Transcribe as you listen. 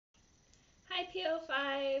Hi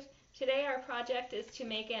PO5! Today our project is to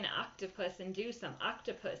make an octopus and do some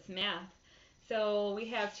octopus math. So we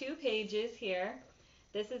have 2 pages here.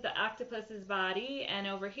 This is the octopus's body, and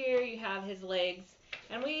over here you have his legs.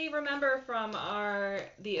 And we remember from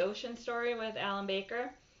the ocean story with Alan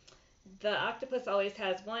Baker, the octopus always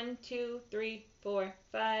has 1, 2, 3, 4,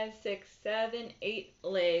 5, 6, 7, 8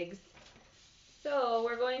 legs. So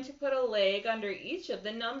we're going to put a leg under each of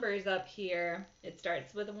the numbers up here. It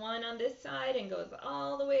starts with 1 on this side and goes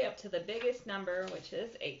all the way up to the biggest number, which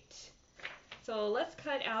is 8. So let's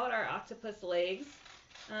cut out our octopus legs.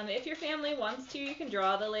 If your family wants to, you can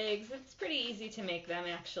draw the legs. It's pretty easy to make them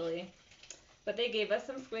actually. But they gave us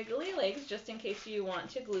some squiggly legs just in case you want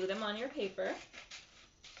to glue them on your paper.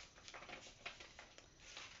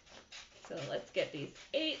 So let's get these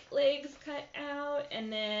 8 legs cut out, and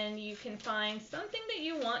then you can find something that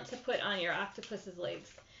you want to put on your octopus's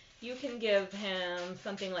legs. You can give him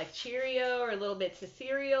something like Cheerio or little bits of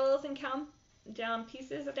cereals and count down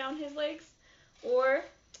pieces down his legs. Or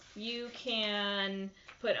you can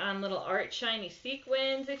put on little art shiny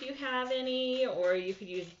sequins if you have any, or you could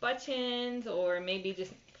use buttons or maybe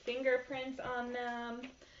just fingerprints on them.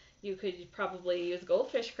 You could probably use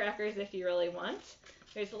goldfish crackers if you really want.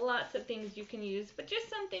 There's lots of things you can use, but just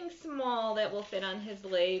something small that will fit on his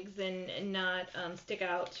legs and not stick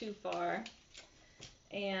out too far.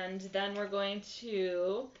 And then we're going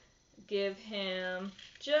to give him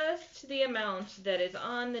just the amount that is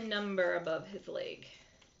on the number above his leg.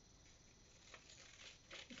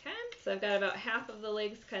 Okay, so I've got about half of the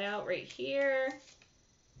legs cut out right here.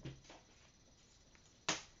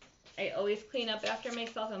 I always clean up after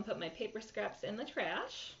myself and put my paper scraps in the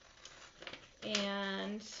trash.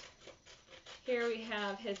 And here we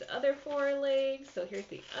have his other 4 legs, so here's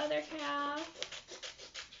the other half.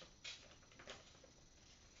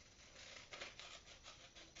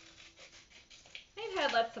 I've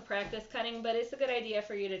had lots of practice cutting, but it's a good idea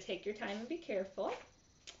for you to take your time and be careful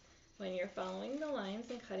when you're following the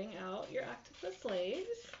lines and cutting out your octopus legs.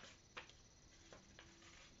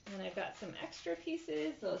 And I've got some extra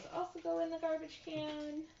pieces, those also go in the garbage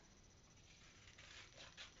can.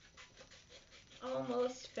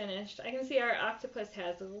 Almost finished. I can see our octopus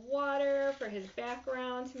has water for his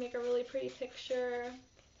background to make a really pretty picture.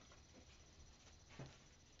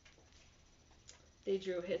 They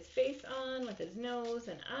drew his face on with his nose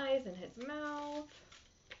and eyes and his mouth.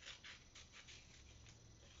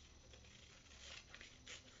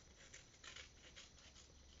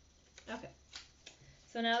 Okay,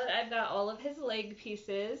 so now that I've got all of his leg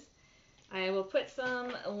pieces, I will put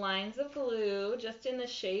some lines of glue just in the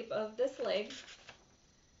shape of this leg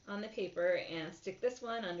on the paper and stick this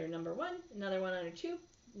one under number 1, another one under 2,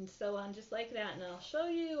 and so on just like that. And I'll show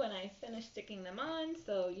you when I finish sticking them on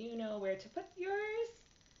so you know where to put yours.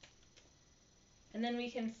 And then we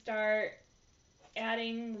can start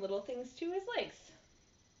adding little things to his legs.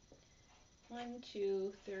 1,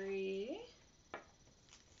 2, 3.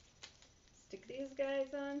 Stick these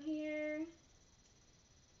guys on here.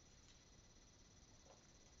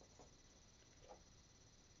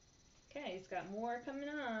 Okay, he's got more coming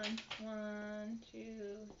on. 1, 2,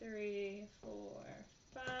 3, 4,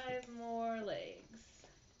 5 more legs.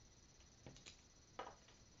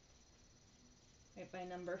 Right by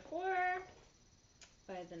number 4,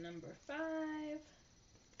 by the number 5,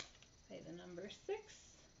 by the number 6,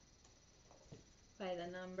 by the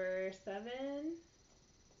number 7,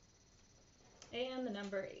 and the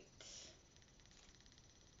number 8.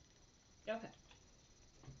 Okay.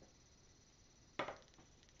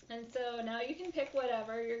 And so now you can pick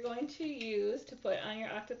whatever you're going to use to put on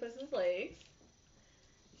your octopus's legs.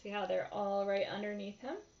 See how they're all right underneath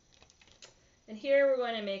him? And here we're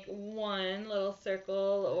going to make 1 little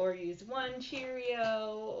circle, or use 1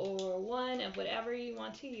 Cheerio, or 1 of whatever you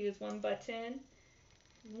want to use, 1 button,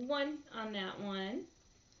 1 on that one.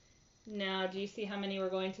 Now do you see how many we're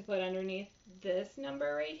going to put underneath this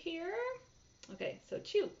number right here? Okay, so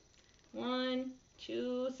 2. 1,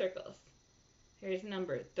 2 circles. Here's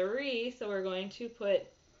number 3, so we're going to put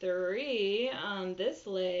 3 on this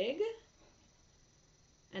leg,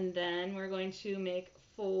 and then we're going to make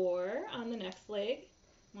 4 on the next leg.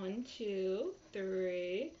 1, 2,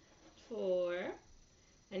 3, 4,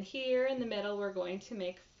 and here in the middle we're going to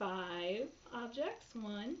make 5 objects.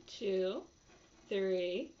 1, 2,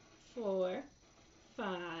 3, 4,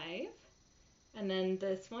 5, and then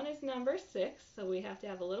this one is number 6, so we have to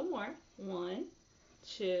have a little more. 1,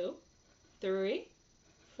 2, 3,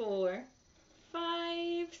 4,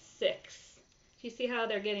 5, 6. Do you see how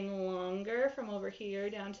they're getting longer from over here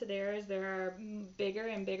down to there as there are bigger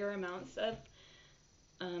and bigger amounts of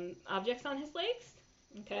objects on his legs?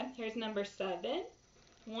 Okay, here's number 7.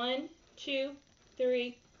 1, 2,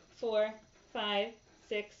 3, 4, 5,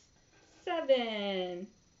 6, 7.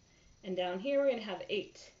 And down here we're going to have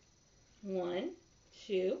 8. 1,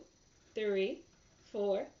 2, 3,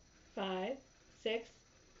 4, 5, 6,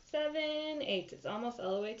 7, 8. It's almost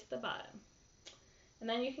all the way to the bottom. And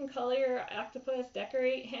then you can color your octopus,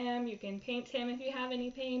 decorate him. You can paint him if you have any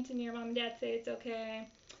paint and your mom and dad say it's okay.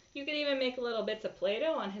 You could even make little bits of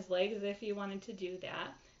Play-Doh on his legs if you wanted to do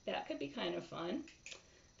that. That could be kind of fun.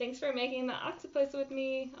 Thanks for making the octopus with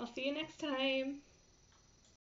me. I'll see you next time.